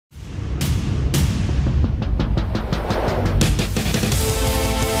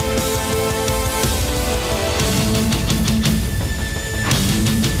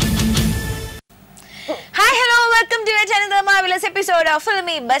fabulous episode of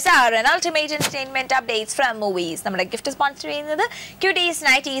Filmy Bazar and ultimate entertainment updates from movies. നമ്മുടെ gift sponsor ചെയ്യുന്നത് Cuties,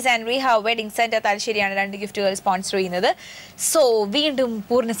 Nighties and Reha Wedding Center തലശ്ശേരിയാണ് രണ്ട് ഗിഫ്റ്റുകൾ sponsor ചെയ്യുന്നത്. So വീണ്ടും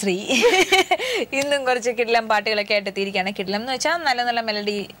പൂർണ്ണശ്രീ ഇന്നും കുറച്ച് കിടിലം പാട്ടുകളൊക്കെ ആയിട്ട് എത്തിയിരിക്കുകയാണ്. കിടിലം എന്ന് വെച്ചാൽ നല്ല നല്ല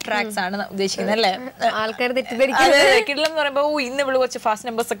മെലഡി ട്രാക്സ് ആണ് ഉദ്ദേശിക്കുന്നത് അല്ലേ? ആൾക്കാർ തെറ്റിദ്ധരിക്കുന്നത് കിടിലം എന്ന് പറയുമ്പോൾ ഇന്ന് ഇവിടെ കുറച്ച് ഫാസ്റ്റ്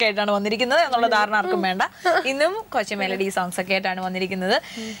നമ്പേഴ്സ് ഒക്കെ ആയിട്ടാണ് വന്നിരിക്കുന്നത് എന്നുള്ള ധാരണ ആർക്കും വേണ്ട. ഇന്നും കുറച്ച് മെലഡി സോങ്സ് ഒക്കെ ആയിട്ടാണ് വന്നിരിക്കുന്നത്.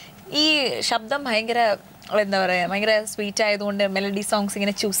 ഈ ശബ്ദം ഭയങ്കര എന്താ പറയാ ഭയങ്കര സ്വീറ്റ് ആയതുകൊണ്ട് മെലഡി സോങ്സ്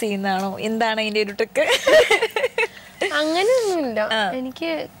ഇങ്ങനെ ചൂസ് ചെയ്യുന്നതാണോ എന്താണ് അതിന്റെ ഒരു ട്രിക്ക്? അങ്ങനെയൊന്നുമില്ല, എനിക്ക്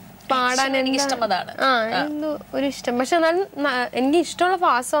പാടാൻ എനിക്ക് ഇഷ്ടം അതാണ്. ഒരു ഇഷ്ടം. പക്ഷെ എന്നാലും എനിക്ക് ഇഷ്ടമുള്ള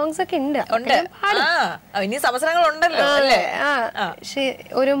ഫാസ്റ്റ് സോങ്സ് ഒക്കെ ഉണ്ട്. ഇനി അവസരങ്ങൾ ഉണ്ടല്ലോ അല്ലേ? പക്ഷെ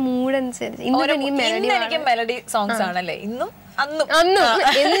ഒരു മൂഡ് അനുസരിച്ച് എനിക്ക് മെലഡി സോങ്സ് ആണല്ലേ ഇന്നും അന്നും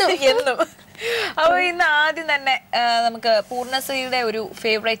എന്നും എന്നും. അപ്പൊ ഇന്ന് ആദ്യം തന്നെ നമുക്ക് പൂർണ്ണശ്രീയുടെ ഒരു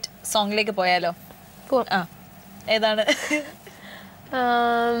ഫേവറേറ്റ് സോങ്ങിലേക്ക് പോയാലോ? ഏതാണ്?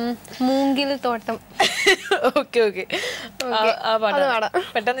 മൂങ്കിൽ തോട്ടം. ഓക്കെ ഓക്കെ,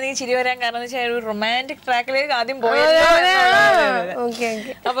 പെട്ടെന്ന് നീ ചിരി വരാൻ കാരണം വെച്ചാൽ ഒരു റൊമാൻറ്റിക് ട്രാക്കിലേക്ക് ആദ്യം പോയല്ലോ.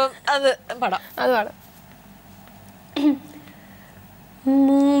 അപ്പം അത് പാടാം.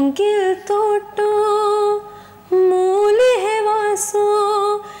 മൂങ്കിൽ തോട്ടോ മൂലി ഹെ വാസോ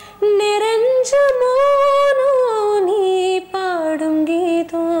നിരഞ്ജ മോനോ നീ പാടും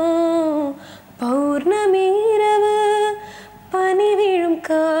ഗീതോ പൗർണമീരവ് പനി വീഴും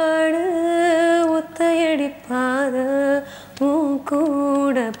കാട് ഒത്തയടിപ്പാത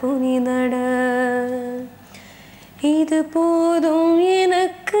കൂട പുനിനട ഇത് പോതും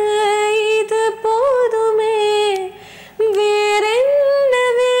എനക്ക് ഇത് പോതുമേ വേറെന്ന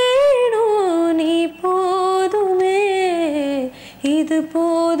വേണോ നീ പോതുമേ ഇത്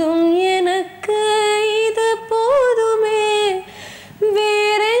പോതും എനക്ക് ഇത് പോതുമേ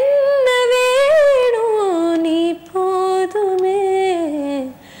വേറെന്ന വേണോ നീ പോതുമേ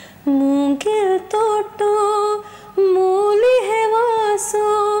മൂങ്കിൽ തോട്ടോ മൂലി ഹെ വാസോ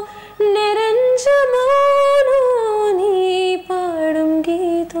നിരഞ്ജ മോനോ നീ പാടും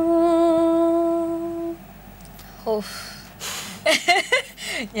ഗീതോ.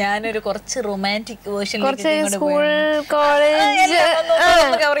 ഞാനൊരു കുറച്ച് റൊമാൻറ്റിക് വേർഷൻ കവർ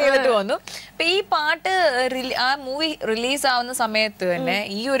ചെയ്തിട്ട് വന്നു. അപ്പൊ ഈ പാട്ട് ആ മൂവി റിലീസ് ആവുന്ന സമയത്ത് തന്നെ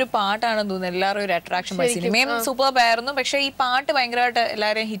ഈ ഒരു പാട്ടാണെന്ന് തോന്നുന്നു എല്ലാവരും ഒരു അട്രാക്ഷൻ. സിനിമയും സൂപ്പർബായിരുന്നു, പക്ഷെ ഈ പാട്ട് ഭയങ്കരമായിട്ട്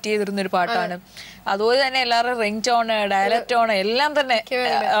എല്ലാവരെയും ഹിറ്റ് ചെയ്തിരുന്ന ഒരു പാട്ടാണ്. അതുപോലെ തന്നെ എല്ലാവരും റിംഗ് ടോണ് ഡയലക്ട് ടോണ് എല്ലാം തന്നെ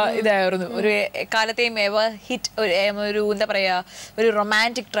ഇതായിരുന്നു. ഒരു കാലത്തെയും എവർ ഹിറ്റ് ഒരു എന്താ പറയാ ഒരു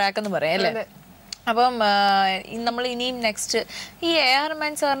റൊമാൻറ്റിക് ട്രാക്ക് എന്ന് പറയാം അല്ലേ? അപ്പം നമ്മൾ ഇനിയും നെക്സ്റ്റ് ഈ AR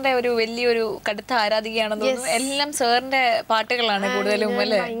റഹ്മാൻ സാറിന്റെ ഒരു വലിയൊരു കടുത്ത ആരാധികയാണെന്ന് തോന്നുന്നു. എല്ലാം സാറിന്റെ പാട്ടുകളാണ് കൂടുതലും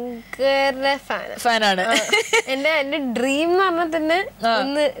അല്ലേ? ഭയങ്കര ഫാനാണ്. എന്റെ ഡ്രീം എന്ന് പറഞ്ഞാൽ തന്നെ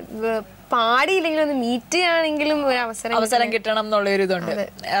ഒന്ന് പാടിയില്ലെങ്കിലും ഒന്ന് മീറ്റ് ചെയ്യാനെങ്കിലും ഒരു അവസരം കിട്ടണം എന്നുള്ള ഒരു ഇതുണ്ട്.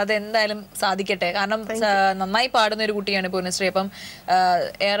 അതെന്തായാലും സാധിക്കട്ടെ. കാരണം നന്നായി പാടുന്ന ഒരു കുട്ടിയാണ് പൂർണ്ണശ്രീ. അപ്പം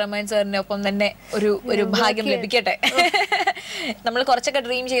AR റഹ്മാൻ സാറിന്റെ ഒപ്പം തന്നെ ഒരു ഭാഗ്യം ലഭിക്കട്ടെ. നമ്മൾ കുറച്ചൊക്കെ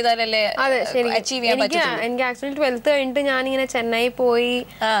ഡ്രീം ചെയ്താലല്ലേ അച്ചീവ് ചെയ്യാൻ പറ്റും. എനിക്ക് ആക്ച്വലി 12th കഴിഞ്ഞിട്ട് ഞാനിങ്ങനെ ചെന്നൈ പോയി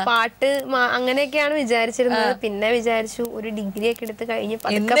പാട്ട് അങ്ങനെയൊക്കെയാണ് വിചാരിച്ചിരുന്നത്. പിന്നെ വിചാരിച്ചു ഒരു ഡിഗ്രി ഒക്കെ എടുത്ത് കഴിഞ്ഞ്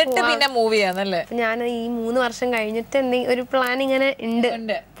പിന്നെ മൂവിയാണല്ലേ. ഞാൻ ഈ 3 വർഷം കഴിഞ്ഞിട്ട് ഒരു പ്ലാൻ ഇങ്ങനെ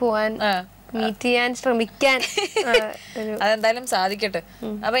ഉണ്ട് പോവാൻ, മീറ്റ് ചെയ്യാൻ ശ്രമിക്കാൻ. അതെന്തായാലും സാധിക്കട്ടെ.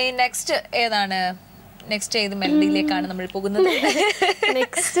 അപ്പൊ ഈ നെക്സ്റ്റ് ഏതാണ്? നെക്സ്റ്റ് ഏത് മെലഡിയിലേക്കാണ് നമ്മൾ പോകുന്നത്?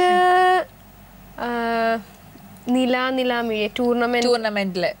 നെക്സ്റ്റ് നിലാമിഴി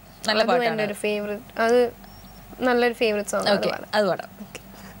ടൂർണമെന്റിലെ നല്ല പാട്ടാണ്. ഒരു ഫേവറേറ്റ്, അത് നല്ലൊരു ഫേവറേറ്റ് സോങ്. അത് പാടാം.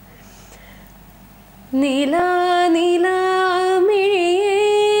 നിലാമിഴിയേ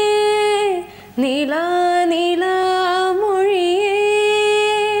നിലാ നിലാമൊഴിയേ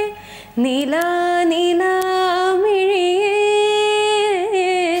നിലാ നിലാമിഴിയേ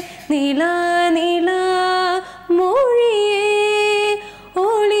നിലാ നിലാമൊഴിയേ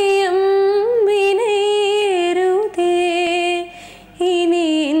ഒളിയം വിനേരുതേ ഇനി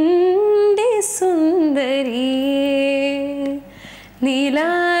എൻ്റെ സുന്ദരിയേ നിലാ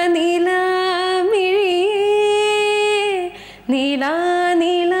നിലാമിഴിയേ നിലാ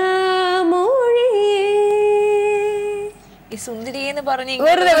സുന്ദരിയെന്ന് പറഞ്ഞു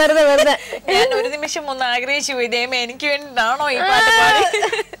ഞാൻ ഒരു നിമിഷം ഒന്ന് ആഗ്രഹിച്ചു പോയി, ദൈവമേ എനിക്ക് വേണ്ടിട്ടാണോ ഈ പാട്ട് പാടി.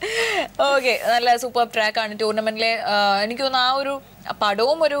 ഓക്കെ, നല്ല സൂപ്പർ ട്രാക്ക് ആണ്. ടൂർണമെന്റിലെ എനിക്ക് തോന്നുന്നു ആ ഒരു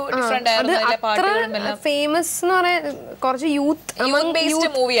പടവും ഒരു ഡിഫറെന്റ് ആയിരുന്നു. ഫേമസ് എന്ന് പറയാൻ കുറച്ച് യൂത്ത് ബേസ്ഡ്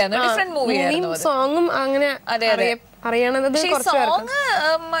മൂവിയാണ്, ഡിഫറെന്റ് മൂവിയായിരുന്നു. സോങ്ങും അങ്ങനെ അറിയണത് സോങ്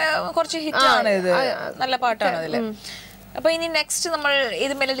കുറച്ച് ഹിറ്റ് ആണ്. ഇത് നല്ല പാട്ടാണ് അതില്. അപ്പൊ ഇനി നെക്സ്റ്റ് നമ്മൾ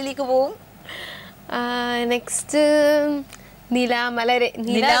ഏത് മെലഡിയിലേക്ക് പോകും? നെക്സ്റ്റ് നിലാമലരെ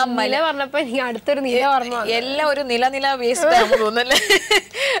നില പറഞ്ഞപ്പോ എനിക്ക് അടുത്തൊരു നില പറഞ്ഞു. എല്ലാം ഒരു നില വേസ്റ്റ് ആണെന്ന് തോന്നുന്നല്ലേ.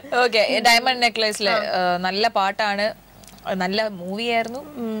 ഓക്കെ, ഡയമണ്ട് നെക്ലേസിലെ നല്ല പാട്ടാണ്, നല്ല മൂവിയായിരുന്നു.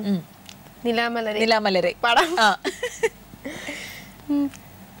 നിലാമലരെ പടം.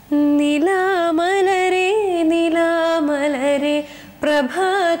 നിലാമലരെ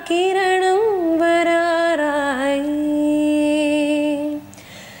പ്രഭാകിരണം വരാറായി.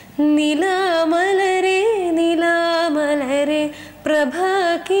 നിലാമലരെ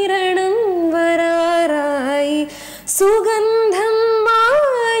പ്രഭാകിരണം വരാറായി. സുഗന്ധം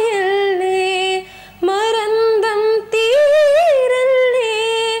മായല്ലേ മരന്തം തീരല്ലേ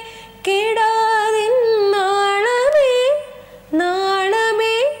കേടാതിൻ നാളമേ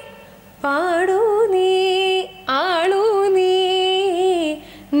പാടൂ നീ ആളൂ നീ.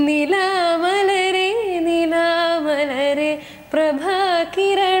 നിലാമലരെ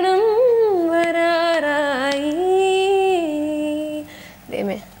പ്രഭാകിരണം വരാറായി.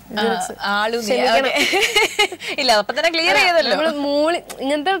 ഇല്ല, അപ്പൊ തന്നെ ക്ലിയർ ചെയ്തല്ലോ. മൂളി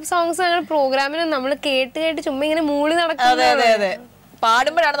ഇങ്ങനത്തെ സോങ്സ് പ്രോഗ്രാമിന് നമ്മൾ കേട്ട് ചുമ്മാ ഇങ്ങനെ മൂളി നടക്കുന്നത്.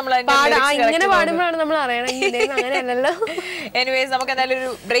 പാടുമ്പോഴാണ് നമ്മൾ ഇങ്ങനെ പാടുമ്പോഴാണ് നമ്മൾ അറിയണം. അങ്ങനെയല്ലല്ലോ. എനിവേസ്, നമുക്ക് എന്തായാലും ഒരു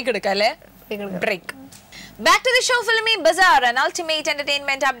ബ്രേക്ക് എടുക്കാം അല്ലേ? Break. Back to the show, Filmy Bazar, and ultimate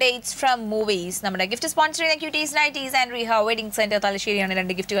entertainment updates from movies. നമ്മുടെ ഗിഫ്റ്റ് സ്പോൺസർ ചെയ്യുന്ന quotes nighties and റീഹ wedding centre തലശ്ശേരിയാണ്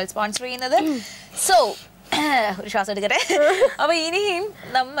രണ്ട് ഗിഫ്റ്റുകൾ സ്പോൺസർ ചെയ്യുന്നത്. സോ ഒരു ശ്വാസം എടുക്കട്ടെ. അപ്പൊ ഇനിയും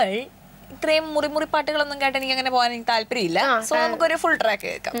നമ്മൾ ഇത്രയും മുറി പാട്ടുകളൊന്നും കേട്ട് എനിക്ക് അങ്ങനെ പോകാൻ എനിക്ക് താല്പര്യമില്ല. സോ നമുക്കൊരു ഫുൾ ട്രാക്ക്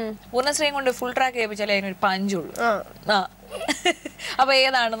കേൾക്കാം. പൂർണ്ണശ്രീയും കൊണ്ട് ഫുൾ ട്രാക്ക് കേൾപ്പിച്ചാലേ അതിനൊരു പഞ്ചുള്ളൂ. അപ്പൊ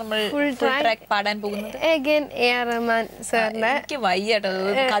ഏതാണ് നമ്മൾ ഫുൾ ട്രാക്ക് പാടാൻ പോകുന്നത്? എനിക്ക് വയ്യട്ടോ,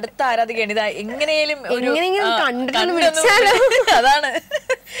 കടുത്ത ആരാധികയാണ്. ഇത് എങ്ങനെയും അതാണ്.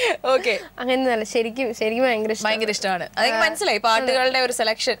 ഓക്കെ, അങ്ങനെയല്ല, ശരിക്കും ഭയങ്കര ഇഷ്ടമാണ്. അതെനിക്ക് മനസ്സിലായി പാട്ടുകളുടെ ഒരു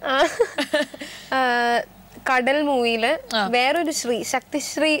സെലക്ഷൻ. കടൽ മൂവിയില് വേറൊരു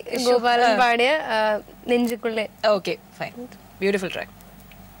ശക്തിശ്രീ ഗോപാലൻ പാടിയ നെഞ്ചുക്കുള്ളേ. Okay, fine, beautiful track.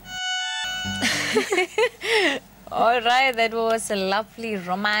 Alright, that was a lovely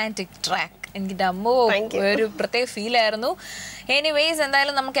romantic track. എനിക്ക് ഡമ്മോ ഒരു പ്രത്യേക ഫീൽ ആയിരുന്നു. എനിവേസ്,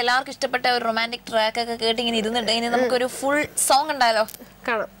 എന്തായാലും നമുക്ക് എല്ലാവർക്കും ഇഷ്ടപ്പെട്ട ഒരു റൊമാൻറ്റിക് ട്രാക്ക് ഒക്കെ കേട്ട് ഇങ്ങനെ ഇരുന്നിട്ട് ഇനി നമുക്കൊരു ഫുൾ സോങ് ഉണ്ടായാലോ?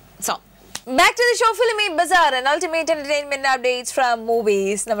 കാണാം. Song. Back to the show, Filmy Bazar, and ultimate entertainment updates from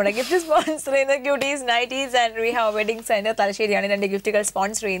movies. നമ്മുടെ ഗിഫ്റ്റ് സ്പോൺസർ ചെയ്യുന്ന quotes nighties and റീഹ wedding centre തലശ്ശേരിയാണ് രണ്ട് ഗിഫ്റ്റുകൾ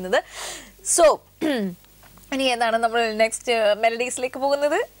സ്പോൺസർ ചെയ്യുന്നത്. സോ ഇനി എന്താണ് നമ്മൾ നെക്സ്റ്റ് മെലഡീസിലേക്ക്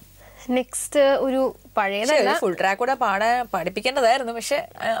പോകുന്നത്? നെക്സ്റ്റ് ഒരു പഴയതല്ല, ഫുൾ ട്രാക്ക് കൂടെ പഠിപ്പിക്കേണ്ടതായിരുന്നു, പക്ഷെ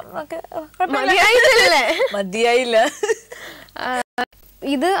മതിയായില്ല.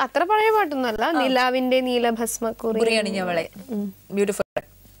 ഇത് അത്ര പഴയ പാട്ടൊന്നുമല്ല. നിലാവിന്റെ നീലഭസ്മക്കുറിയണിഞ്ഞവളെ, ബ്യൂട്ടിഫുൾ,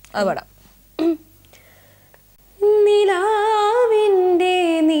 അത് പാടാം. നിലാവിന്റെ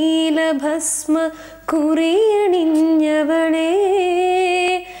നീലഭസ്മക്കുറിയണിഞ്ഞവളെ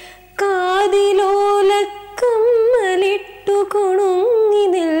കാതിലോലക്കമ്മലിട്ടു കുണുങ്ങി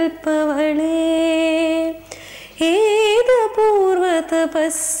നിൽപ്പവളെ ഏതപൂർവ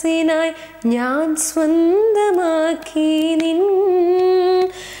തപസ്സിനായി ഞാൻ സ്വന്തമാക്കി നിൻ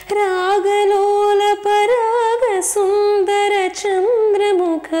രാഗലോല പരാഗ സുന്ദര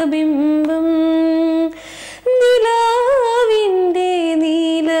ചന്ദ്രമുഖബിംബം. നിലാവിന്റെ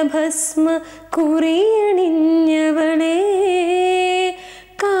നീലഭസ്മ കുറിയണിഞ്ഞവളെ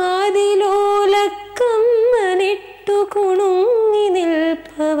കാതിലോലക്കമ്മലിട്ടു കുണുങ്ങി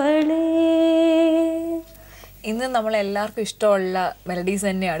നിൽപ്പവളെ. ഇന്ന് നമ്മൾ എല്ലാവർക്കും ഇഷ്ടമുള്ള മെലഡീസ്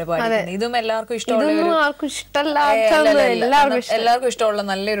തന്നെയാണ് പാടുന്നത്. ഇതും എല്ലാവർക്കും ഇഷ്ടമുള്ള എല്ലാവർക്കും ഇഷ്ടമുള്ള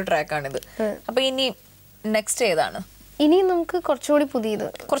നല്ലൊരു ട്രാക്കാണിത്. അപ്പൊ ഇനി നെക്സ്റ്റ് ഏതാണ്? ഇനി നമുക്ക് കുറച്ചുകൂടി പുതിയത്,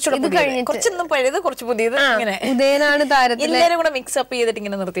 കുറച്ചൊന്നും പഴയത്, കുറച്ച് പുതിയത്, ഇങ്ങനെ ഉദയനാണ് താരത്തിൽ എല്ലാരും കൂടെ മിക്സ് അപ്പ് ചെയ്തിട്ട്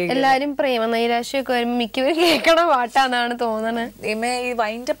ഇങ്ങനെ നിർത്തി. എല്ലാരും പ്രേമ നൈരാശ്യമൊക്കെ വരുമ്പോ മിക്കവരും കേൾക്കണ പാട്ടാണെന്നാണ് തോന്നണത്. ഈ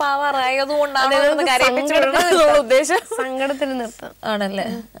വൈൻഡ് പാവാറായതുകൊണ്ടാണ് ഉദ്ദേശം. സങ്കടത്തിൽ നിർത്താം ആണല്ലേ?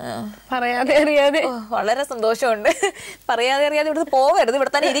 പറയാതെ അറിയാതെ. വളരെ സന്തോഷമുണ്ട്. പറയാതെ അറിയാതെ ഇവിടുന്ന് പോവരുത്,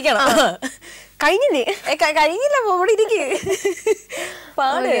 ഇവിടെ തന്നെ ഇരിക്കണം. കഴിഞ്ഞില്ലേ? കഴിഞ്ഞില്ല, ഇവിടെ ഇരിക്കേ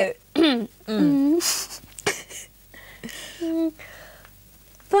പാട്.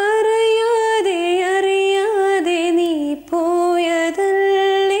 പറയാതെ അറിയാതെ നീ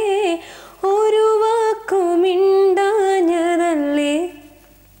പോയതല്ലേ, ഒരു വാക്കുമിണ്ടാഞ്ഞതല്ലേ,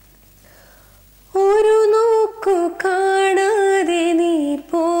 ഒരു നോക്കു കാണാതെ നീ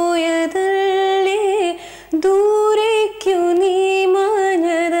പോയതല്ലേ, ദൂരേക്കു നീ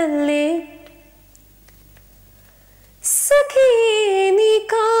മാഞ്ഞതല്ലേ, സഖി നീ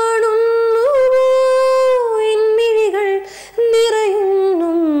കാണുന്നു എന്നിഴികൾ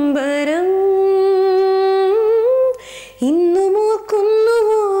നിറയുന്നുംബരം, ഇന്നും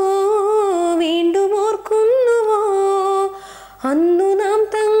ഓർക്കുന്നുവോ വീണ്ടും ഓർക്കുന്നുവോ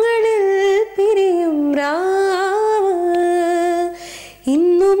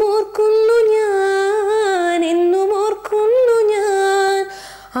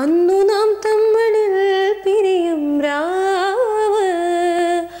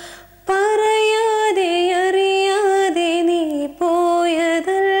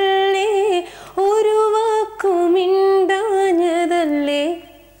പോയതല്ലേ ഒരു വാക്കുമിണ്ടാഞ്ഞതല്ലേ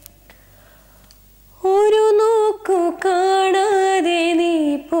ഒരു നോക്കു കാണാതെ നീ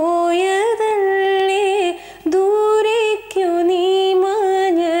പോയതല്ലേ ദൂരേക്കു നീ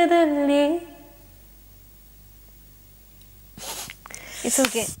മാഞ്ഞതല്ലേ. It's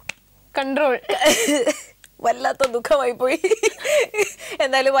okay, control. വല്ലാത്ത ദുഃഖമായി പോയി.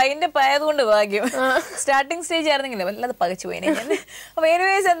 എന്തായാലും വൈൻഡപ്പ് ആയതുകൊണ്ട് ഭാഗ്യം. സ്റ്റാർട്ടിംഗ് സ്റ്റേജ് ആയിരുന്നെങ്കിൽ വല്ലാതെ പകച്ചു പോയി. അപ്പൊ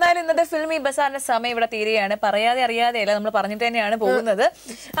എനിവേസ് എന്തായാലും ഇന്നത്തെ ഫിൽമി ബസാറിന്റെ സമയം ഇവിടെ തീരുകയാണ്. പറയാതെ അറിയാതെയല്ല, നമ്മൾ പറഞ്ഞിട്ട് തന്നെയാണ് പോകുന്നത്.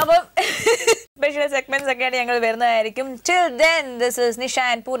 അപ്പം സ്പെഷ്യൽ സെഗ്മെന്റ്സ് ഒക്കെയായിട്ട് ഞങ്ങൾ വരുന്നതായിരിക്കും. Till then, this is Nisha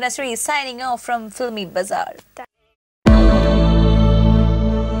and Poornasree signing off from Filmy Bazar.